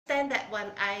then that when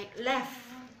I left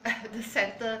the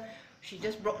center, she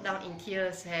just broke down in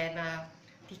tears, and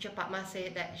teacher Padma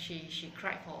said that she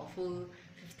cried for a full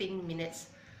 15 minutes.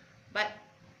 But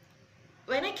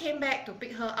when I came back to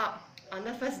pick her up on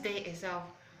the first day itself,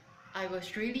 I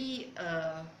was really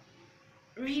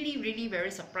really very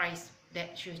surprised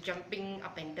that she was jumping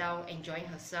up and down, enjoying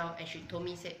herself. And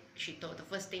the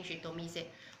first thing she told me, said,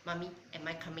 "Mommy, am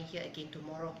I coming here again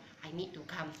tomorrow? I need to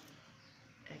come."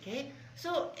 Okay,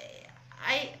 so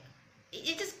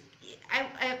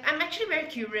I'm actually very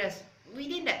curious,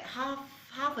 within that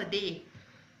half a day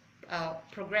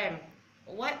program,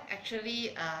 what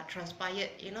actually transpired,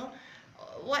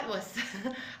 what was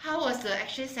how was the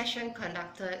actual session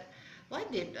conducted,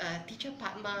 what did teacher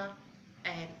Padma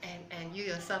and you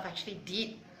yourself actually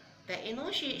did, that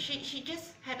she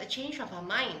just had a change of her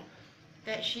mind,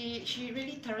 that she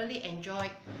really thoroughly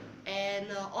enjoyed. And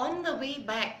on the way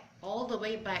back, all the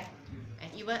way back,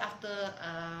 and even after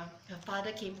her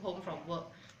father came home from work,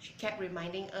 she kept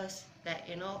reminding us that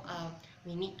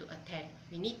we need to attend,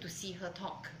 we need to see her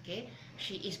talk. Okay,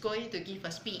 she is going to give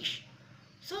a speech.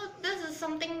 So this is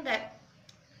something that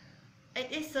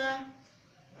it is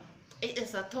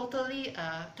a totally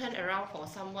turnaround for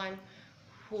someone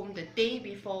whom the day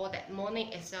before, that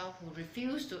morning itself, who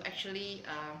refused to actually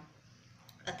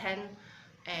attend,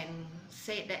 and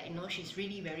said that she's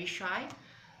really very shy.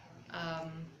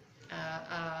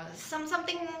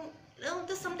 Something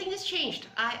has changed.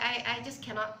 I just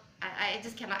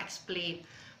cannot explain.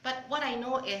 But what I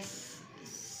know is,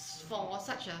 for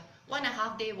such a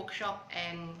 1.5 day workshop,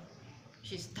 and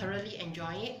she's thoroughly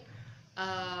enjoying it.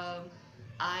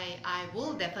 I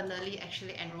will definitely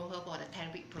actually enroll her for the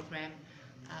 10-week program.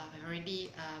 I've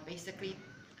already basically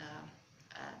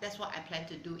that's what I plan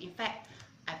to do. In fact,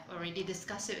 I've already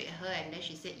discussed it with her, and then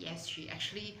she said yes, she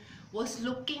actually was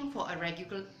looking for a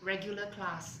regular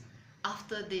class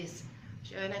after this.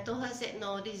 When I told her, I said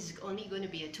no, this is only going to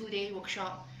be a 2-day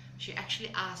workshop, she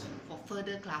actually asked for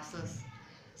further classes.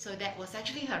 So that was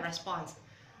actually her response.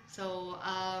 So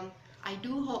I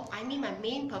do hope, my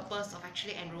main purpose of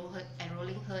actually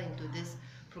enrolling her into this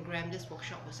program, this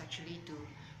workshop, was actually to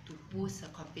boost her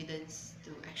confidence,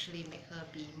 to actually make her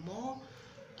be more,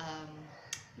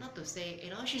 not to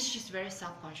say, she's very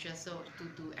self-conscious, so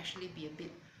to actually be a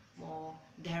bit more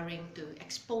daring, to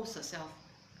expose herself,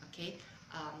 okay,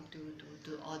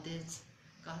 to audience.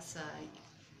 Because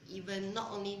even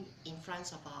not only in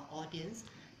front of our audience,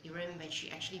 even when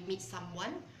she actually meets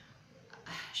someone,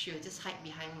 she'll just hide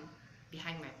behind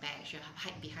my back, she'll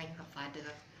hide behind her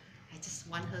father. I just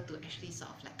want her to actually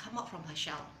sort of like come out from her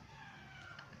shell.